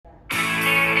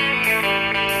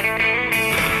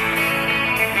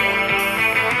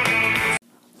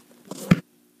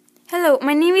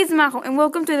my name is Majo and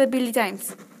welcome to the Billie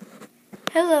Times.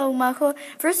 Hello, Majo.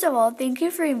 First of all, thank you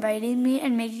for inviting me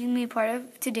and making me part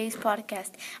of today's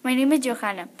podcast. My name is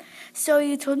Johanna. So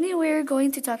you told me we were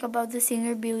going to talk about the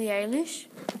singer Billie Eilish?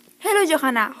 Hello,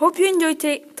 Johanna. Hope you enjoy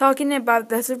talking about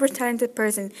the super talented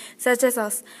person, such as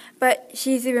us, but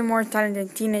she's even more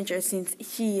talented teenager since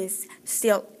she is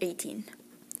still 18.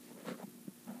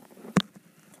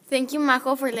 Thank you,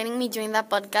 Majo, for letting me join the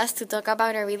podcast to talk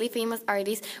about a really famous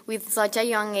artist with such a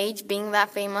young age being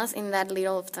that famous in that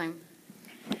little of time.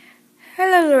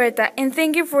 Hello, Loretta, and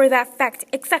thank you for that fact.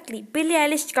 Exactly, Billie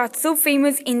Eilish got so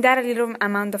famous in that little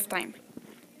amount of time.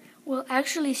 Well,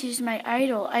 actually, she's my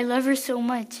idol. I love her so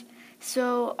much.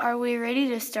 So, are we ready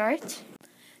to start?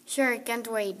 Sure,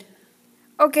 can't wait.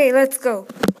 Okay, let's go.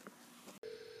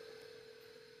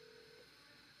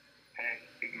 Hey,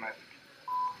 big message.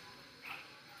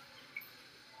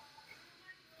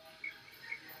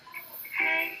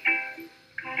 Hey,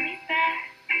 call me back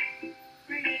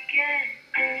when you get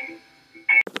it.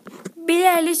 Billie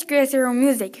Eilish creates her own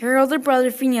music. Her older brother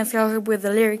Phineas helps her with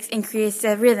the lyrics and creates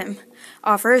the rhythm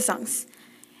of her songs.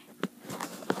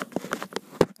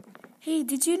 Hey,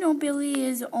 did you know Billie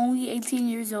is only 18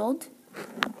 years old?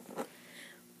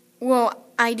 Whoa,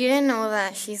 I didn't know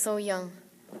that she's so young.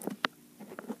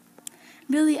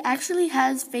 Billie actually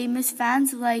has famous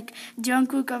fans like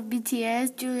Jungkook of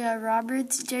BTS, Julia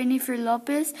Roberts, Jennifer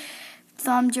Lopez,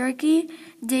 Tom Jerky,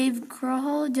 Dave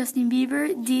Grohl, Justin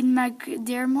Bieber, Dean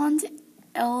McDermott,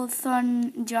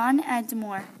 Elton John, and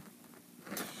more.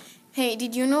 Hey,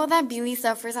 did you know that Billie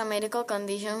suffers a medical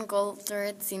condition called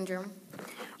Tourette syndrome?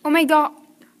 Oh my god,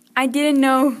 I didn't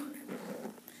know.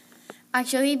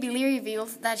 Actually, Billie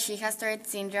reveals that she has Tourette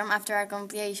syndrome after a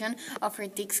compilation of her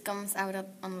tics comes out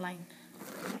online.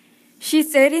 She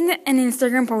said in an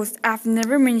Instagram post, "I've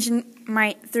never mentioned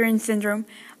my Tourette syndrome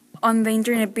on the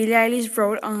internet," Billie Eilish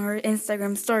wrote on her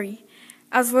Instagram story,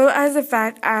 as well as the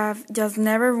fact I've just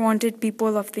never wanted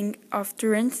people to think of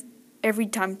Tourette every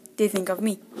time they think of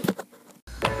me.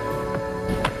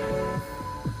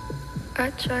 I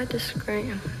tried to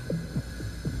scream,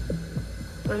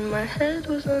 but my head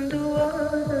was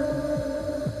underwater.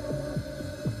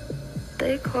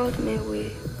 They called me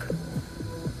weak,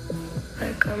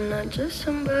 like I'm not just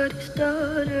somebody's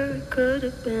daughter. It could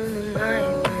have been a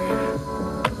nightmare,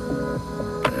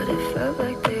 but it felt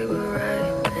like they were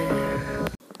right there.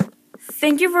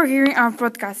 Thank you for hearing our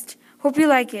podcast. Hope you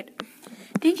like it.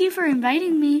 Thank you for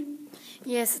inviting me.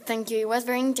 Yes, thank you. It was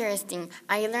very interesting.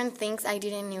 I learned things I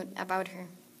didn't know about her.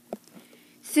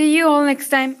 See you all next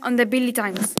time on the Billie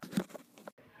Times.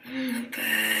 I'm the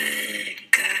bad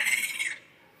guy.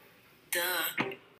 Duh.